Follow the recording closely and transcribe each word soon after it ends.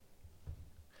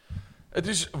Het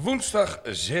is woensdag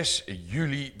 6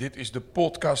 juli. Dit is de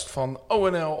podcast van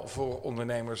ONL voor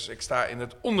ondernemers. Ik sta in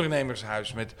het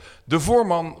ondernemershuis met de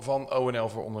voorman van ONL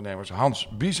voor ondernemers, Hans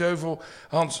Biesheuvel.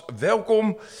 Hans,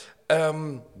 welkom.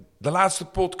 De laatste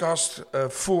podcast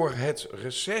voor het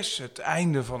reces, het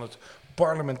einde van het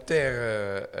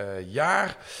parlementaire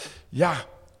jaar. Ja,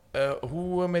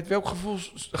 met welk gevoel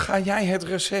ga jij het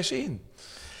reces in?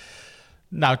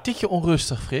 Nou, tikje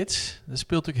onrustig, Frits. Er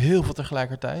speelt natuurlijk heel veel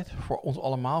tegelijkertijd. Voor ons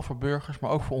allemaal, voor burgers,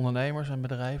 maar ook voor ondernemers en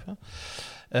bedrijven.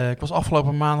 Ik was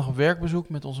afgelopen maandag op werkbezoek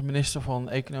met onze minister van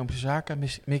Economische Zaken,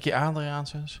 Mickey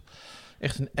Adriaansens.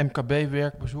 Echt een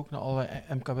MKB-werkbezoek naar allerlei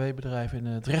MKB-bedrijven in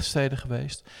het Redstede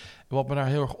geweest. En wat me daar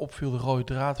heel erg opviel, de rode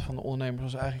draad van de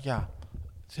ondernemers, was eigenlijk,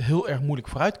 het is heel erg moeilijk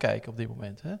vooruitkijken op dit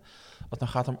moment. Hè? Wat dan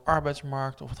gaat om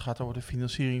arbeidsmarkt, of het gaat over de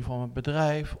financiering van het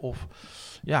bedrijf, of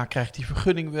krijg ik die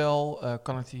vergunning wel?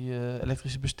 Kan ik die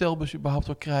elektrische bestelbus überhaupt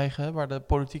wel krijgen, hè, waar de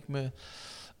politiek me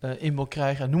in wil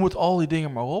krijgen? Noem het al die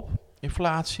dingen maar op.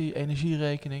 Inflatie,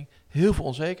 energierekening, heel veel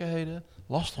onzekerheden,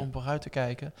 lastig om vooruit te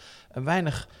kijken en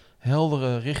weinig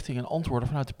heldere richting en antwoorden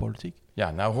vanuit de politiek.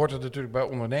 Ja, nou hoort het natuurlijk bij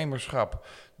ondernemerschap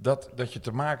dat je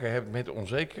te maken hebt met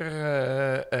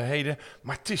onzekerheden,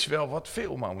 maar het is wel wat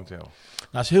veel momenteel. Nou,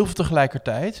 het is heel veel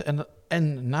tegelijkertijd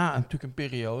en na natuurlijk een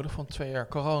periode van 2 jaar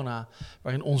corona,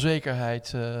 waarin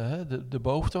onzekerheid de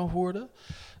boventoon voerde.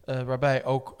 Waarbij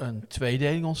ook een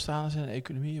tweedeling ontstaan is in de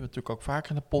economie. We hebben het natuurlijk ook vaker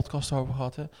in de podcast over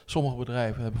gehad. Hè. Sommige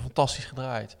bedrijven hebben fantastisch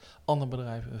gedraaid. Andere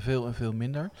bedrijven veel en veel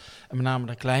minder. En met name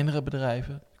de kleinere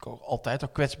bedrijven, ook altijd al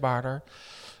kwetsbaarder.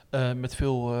 Met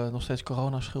veel nog steeds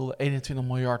coronaschulden. 21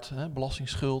 miljard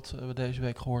belastingsschuld hebben we deze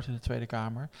week gehoord in de Tweede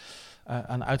Kamer.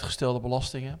 Aan uitgestelde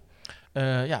belastingen.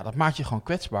 Dat maakt je gewoon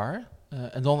kwetsbaar.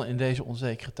 En dan in deze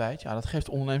onzekere tijd. Ja, dat geeft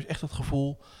ondernemers echt het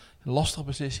gevoel lastige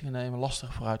beslissingen nemen,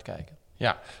 lastig vooruitkijken.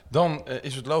 Ja, dan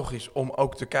is het logisch om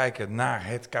ook te kijken naar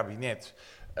het kabinet.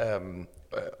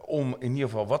 Om in ieder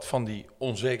geval wat van die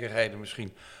onzekerheden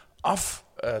misschien af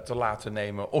te laten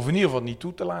nemen. Of in ieder geval niet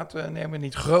toe te laten nemen,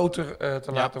 niet groter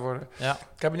te laten worden. Ja.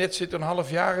 Het kabinet zit een half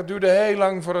jaar. Het duurde heel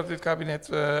lang voordat dit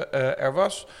kabinet er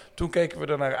was. Toen keken we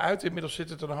er naar uit. Inmiddels zit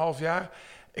het een half jaar.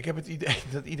 Ik heb het idee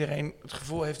dat iedereen het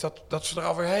gevoel heeft dat ze er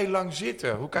alweer heel lang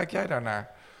zitten. Hoe kijk jij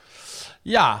daarnaar?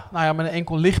 Ja, met een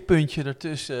enkel lichtpuntje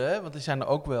ertussen. Hè? Want er zijn er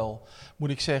ook wel, moet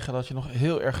ik zeggen, dat je nog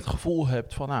heel erg het gevoel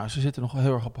hebt van, ze zitten nog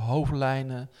heel erg op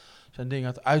hoofdlijnen. Zijn dingen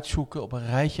aan het uitzoeken, op een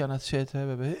rijtje aan het zetten. We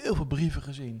hebben heel veel brieven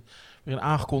gezien waarin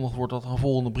aangekondigd wordt dat er een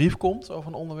volgende brief komt over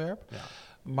een onderwerp. Ja.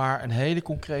 Maar een hele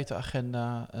concrete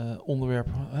agenda,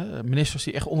 onderwerpen, ministers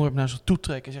die echt onderwerp naar zich toe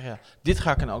trekken en zeggen, dit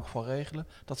ga ik in elk geval regelen.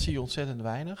 Dat zie je ontzettend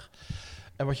weinig.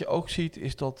 En wat je ook ziet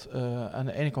is dat aan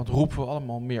de ene kant roepen we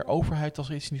allemaal meer overheid als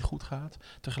er iets niet goed gaat.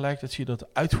 Tegelijkertijd zie je dat de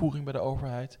uitvoering bij de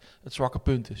overheid het zwakke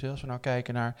punt is. Hè. Als we nou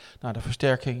kijken naar de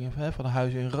versterking van de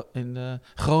huizen in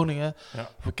Groningen. Ja.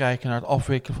 Of we kijken naar het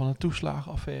afwikkelen van een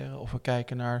toeslagenaffaire. Of we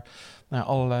kijken naar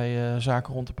allerlei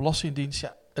zaken rond de Belastingdienst.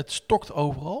 Ja, het stokt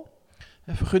overal.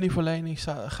 Vergunningverlening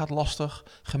gaat lastig.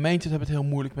 Gemeenten hebben het heel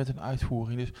moeilijk met hun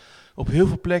uitvoering. Dus op heel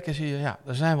veel plekken zie je,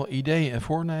 er zijn wel ideeën en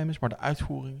voornemens, maar de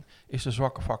uitvoering is de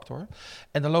zwakke factor.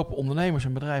 En daar lopen ondernemers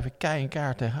en bedrijven kei en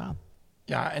kaart tegenaan.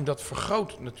 Ja, en dat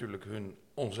vergroot natuurlijk hun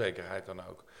onzekerheid dan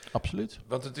ook. Absoluut.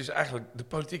 Want het is eigenlijk, de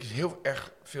politiek is heel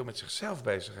erg veel met zichzelf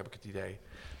bezig, heb ik het idee.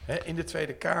 In de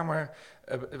Tweede Kamer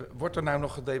wordt er nou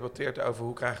nog gedebatteerd over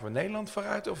hoe krijgen we Nederland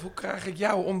vooruit of hoe krijg ik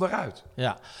jou onderuit?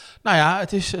 Ja,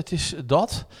 het is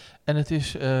dat. En er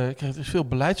is veel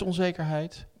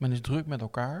beleidsonzekerheid. Men is druk met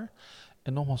elkaar.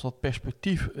 En nogmaals, dat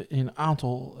perspectief in een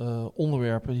aantal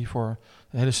onderwerpen die voor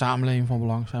de hele samenleving van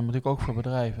belang zijn, maar natuurlijk ook voor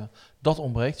bedrijven, dat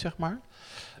ontbreekt, zeg maar.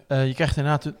 Je krijgt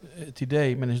inderdaad het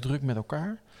idee, men is druk met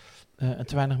elkaar en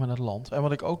te weinig met het land. En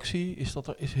wat ik ook zie, is dat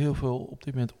er is heel veel op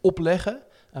dit moment opleggen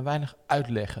en weinig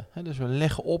uitleggen. Dus we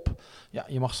leggen op,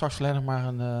 je mag straks alleen nog maar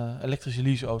een elektrische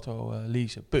leaseauto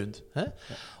leasen, punt. Ja.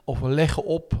 Of we leggen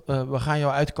op, we gaan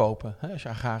jou uitkopen als je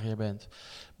agrariër bent.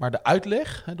 Maar de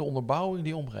uitleg, de onderbouwing,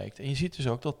 die ontbreekt. En je ziet dus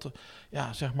ook dat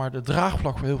de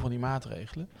draagvlak voor heel veel van die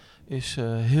maatregelen is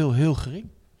heel, heel gering.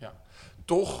 Ja.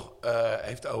 Toch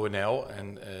heeft ONL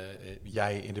en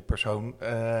jij in de persoon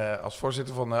als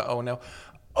voorzitter van ONL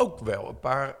ook wel een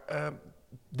paar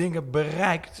dingen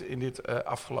bereikt in dit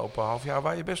afgelopen half jaar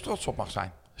waar je best trots op mag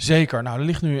zijn. Zeker. Nou, er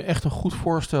ligt nu echt een goed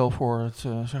voorstel voor het,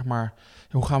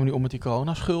 hoe gaan we nu om met die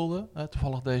coronaschulden?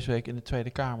 Toevallig deze week in de Tweede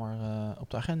Kamer op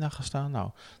de agenda gestaan. Nou,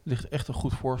 er ligt echt een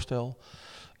goed voorstel.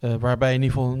 Waarbij je in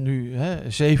ieder geval nu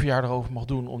 7 jaar erover mag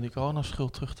doen om die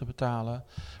coronaschuld terug te betalen.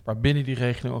 Waar binnen die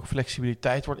regeling ook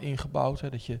flexibiliteit wordt ingebouwd. Hè,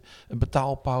 dat je een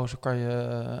betaalpauze kan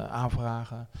je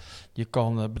aanvragen. Je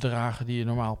kan bedragen die je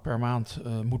normaal per maand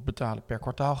moet betalen, per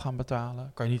kwartaal gaan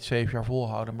betalen. Kan je niet 7 jaar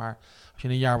volhouden, maar als je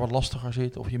een jaar wat lastiger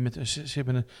zit of je zit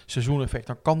met een seizoeneffect,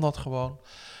 dan kan dat gewoon.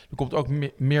 Er komt ook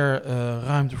meer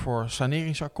ruimte voor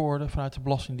saneringsakkoorden vanuit de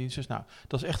Belastingdienst. Dus nou,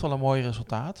 dat is echt wel een mooi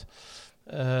resultaat.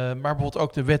 Maar bijvoorbeeld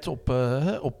ook de wet op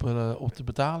de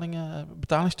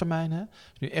betalingstermijnen.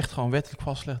 Is nu echt gewoon wettelijk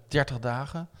vastgelegd, 30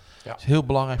 dagen. Ja. Dat is heel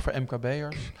belangrijk voor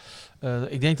MKB'ers.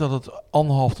 Ik denk dat het 1,5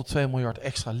 tot 2 miljard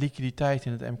extra liquiditeit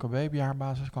in het MKB op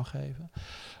jaarbasis kan geven.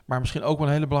 Maar misschien ook wel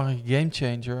een hele belangrijke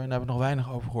gamechanger, en daar hebben we nog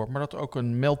weinig over gehoord, maar dat er ook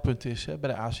een meldpunt is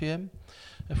bij de ACM.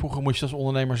 En vroeger moest je als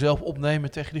ondernemer zelf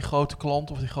opnemen tegen die grote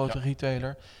klant of die grote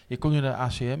retailer. Je kon nu naar de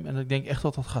ACM en ik denk echt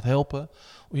dat dat gaat helpen om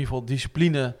in ieder geval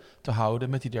discipline te houden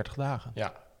met die 30 dagen. Ja,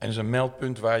 en dat is een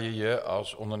meldpunt waar je je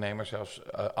als ondernemer zelfs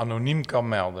anoniem kan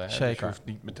melden. Hè? Zeker. Dus je hoeft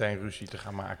niet meteen ruzie te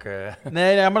gaan maken.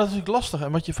 Nee, maar dat is natuurlijk lastig.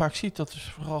 En wat je vaak ziet, dat is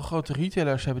vooral grote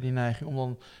retailers hebben die neiging om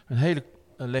dan een hele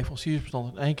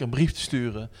leveranciersbestand in één keer een brief te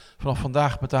sturen. Vanaf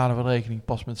vandaag betalen we de rekening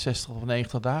pas met 60 of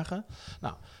 90 dagen.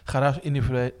 Nou, ga daar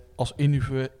als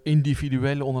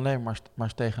individuele ondernemer maar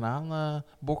eens tegenaan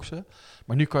boksen.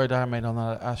 Maar nu kan je daarmee dan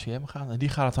naar de ACM gaan en die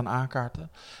gaat het dan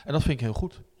aankaarten. En dat vind ik heel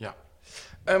goed. Ja.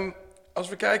 Als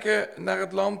we kijken naar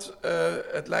het land,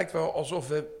 het lijkt wel alsof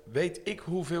we weet ik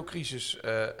hoeveel crisis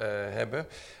hebben.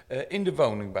 In de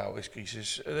woningbouw is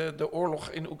crisis. De oorlog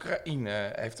in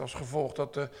Oekraïne heeft als gevolg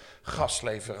dat de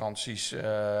gasleveranties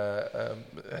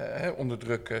onder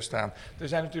druk staan. Er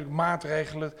zijn natuurlijk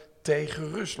maatregelen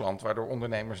tegen Rusland, waardoor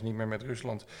ondernemers niet meer met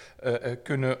Rusland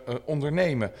kunnen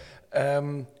ondernemen.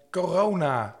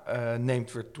 Corona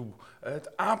neemt weer toe.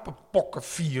 Het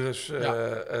apenpokkenvirus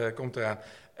komt eraan.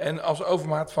 En als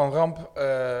overmaat van ramp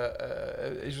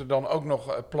is er dan ook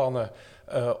nog plannen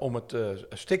om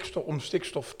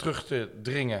stikstof terug te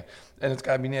dringen. En het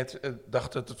kabinet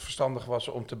dacht dat het verstandig was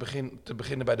om te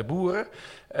beginnen bij de boeren.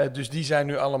 Dus die zijn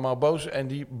nu allemaal boos en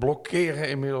die blokkeren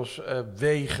inmiddels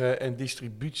wegen en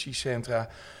distributiecentra.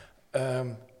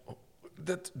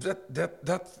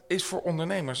 Dat is voor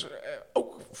ondernemers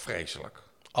ook vreselijk.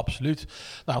 Absoluut.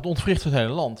 Nou, het ontwricht het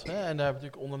hele land. Hè? En daar hebben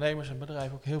natuurlijk ondernemers en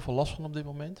bedrijven ook heel veel last van op dit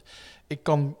moment. Ik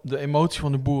kan de emotie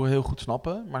van de boeren heel goed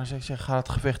snappen. Maar dan zeg ik, ga het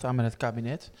gevecht aan met het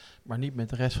kabinet. Maar niet met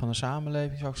de rest van de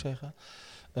samenleving, zou ik zeggen.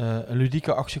 Een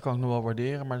ludieke actie kan ik nog wel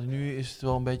waarderen. Maar nu is het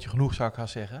wel een beetje genoeg, zou ik gaan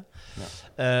zeggen.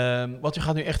 Ja. Want je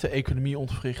gaat nu echt de economie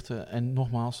ontwrichten. En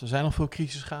nogmaals, er zijn nog veel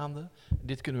crisis gaande.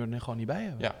 Dit kunnen we er gewoon niet bij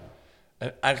hebben. Ja.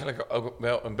 En eigenlijk ook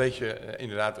wel een beetje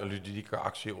inderdaad een ludieke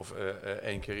actie of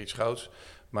 1 keer iets groots.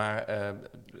 Maar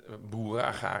boeren,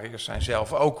 agrariërs zijn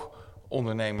zelf ook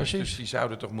ondernemers. Precies. Dus die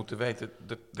zouden toch moeten weten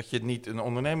dat je niet een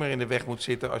ondernemer in de weg moet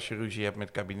zitten als je ruzie hebt met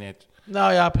het kabinet.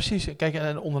 Nou ja, precies. Kijk,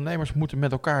 en ondernemers moeten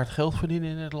met elkaar het geld verdienen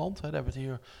in het land. Daar hebben we het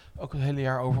hier ook het hele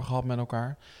jaar over gehad met elkaar.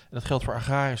 En dat geldt voor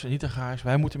agrariërs en niet-agrariërs.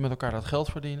 Wij moeten met elkaar dat geld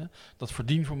verdienen. Dat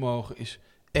verdienvermogen is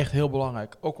echt heel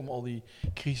belangrijk. Ook om al die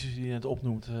crisis die je net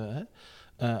opnoemt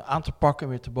aan te pakken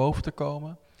en weer te boven te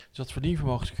komen. Dus dat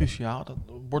verdienvermogen is cruciaal. Dat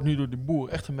wordt nu door de boer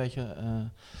echt een beetje,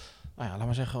 laten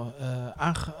we zeggen,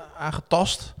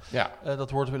 aangetast. Ja.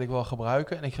 Dat woord wil ik wel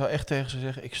gebruiken. En ik zou echt tegen ze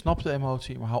zeggen, ik snap de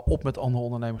emotie, maar hou op met andere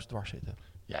ondernemers dwars zitten.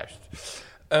 Juist.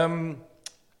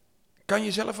 Kan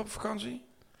je zelf op vakantie?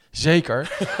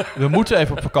 Zeker. We moeten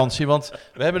even op vakantie, want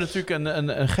we hebben natuurlijk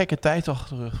een gekke tijd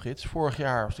achter de rug, Frits. Vorig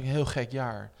jaar was het een heel gek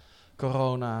jaar.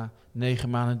 Corona, 9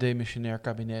 maanden demissionair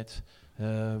kabinet.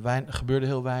 Gebeurde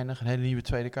heel weinig, een hele nieuwe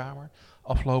Tweede Kamer.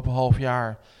 Afgelopen half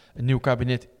jaar een nieuw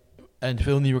kabinet en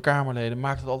veel nieuwe Kamerleden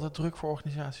maakt het altijd druk voor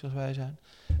organisaties als wij zijn.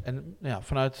 En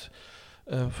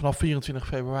vanaf 24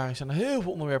 februari zijn er heel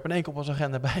veel onderwerpen in één keer op onze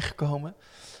agenda bijgekomen.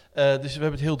 Dus we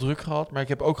hebben het heel druk gehad, maar ik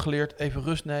heb ook geleerd even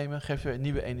rust nemen, geeft weer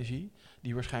nieuwe energie, die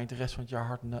we waarschijnlijk de rest van het jaar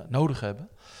hard nodig hebben.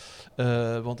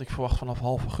 Want ik verwacht vanaf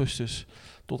half augustus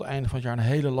tot het einde van het jaar een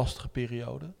hele lastige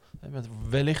periode. Met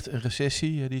wellicht een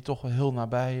recessie die toch wel heel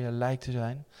nabij lijkt te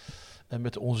zijn. En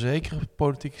met de onzekere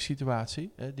politieke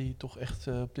situatie, die toch echt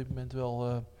op dit moment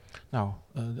wel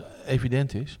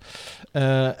evident is.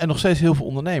 En nog steeds heel veel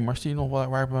ondernemers, die nog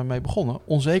waar we mee begonnen,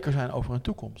 onzeker zijn over hun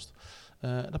toekomst.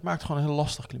 Dat maakt gewoon een heel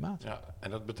lastig klimaat. Ja,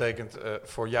 en dat betekent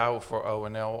voor jou, voor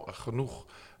ONL, genoeg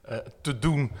te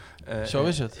doen. Zo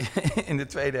is het. In de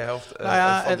tweede helft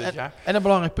van dit jaar. En een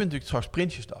belangrijk punt natuurlijk straks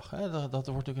Prinsjesdag. Hè? Dat wordt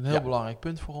natuurlijk een heel belangrijk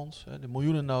punt voor ons. De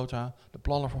miljoenennota, de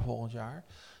plannen voor volgend jaar.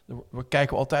 We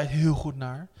kijken altijd heel goed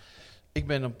naar. Ik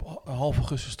ben op half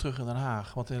augustus terug in Den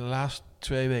Haag. Want in de laatste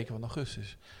 2 weken van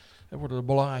augustus Er worden de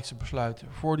belangrijkste besluiten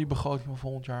voor die begroting van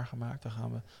volgend jaar gemaakt. Daar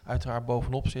gaan we uiteraard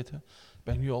bovenop zitten. Daar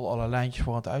ben ik nu al alle lijntjes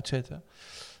voor aan het uitzetten.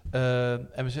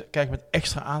 En we kijken met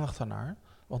extra aandacht daarnaar.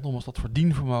 Want nogmaals, dat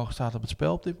verdienvermogen staat op het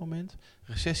spel op dit moment.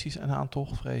 Recessies en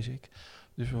aantocht, vrees ik.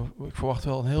 Dus ik verwacht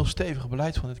wel een heel stevig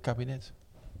beleid van dit kabinet.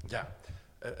 Ja.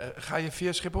 Ga je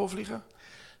via Schiphol vliegen?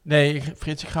 Nee,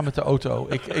 Frits, ik ga met de auto.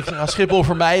 Ik ga Schiphol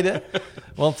vermijden.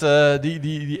 Want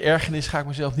die ergernis ga ik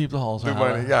mezelf niet op de hals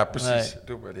halen. Ja, precies. Nee.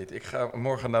 Doe maar dit. Ik ga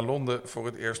morgen naar Londen voor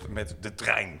het eerst met de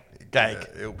trein. Kijk.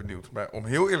 Ben heel benieuwd. Maar om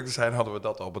heel eerlijk te zijn hadden we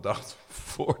dat al bedacht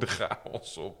voor de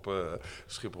chaos op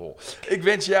Schiphol. Ik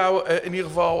wens jou in ieder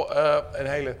geval een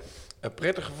hele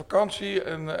prettige vakantie.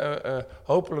 Een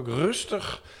hopelijk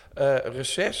rustig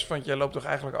reces. Want jij loopt toch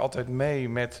eigenlijk altijd mee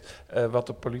met wat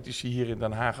de politici hier in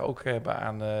Den Haag ook hebben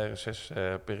aan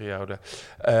recesperiode.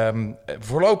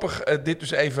 Voorlopig dit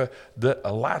dus even de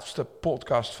laatste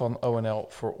podcast van ONL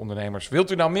voor ondernemers.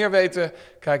 Wilt u nou meer weten?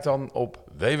 Kijk dan op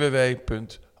www.onl.nl.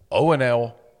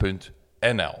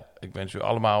 Ik wens u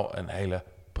allemaal een hele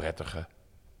prettige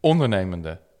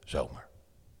ondernemende zomer.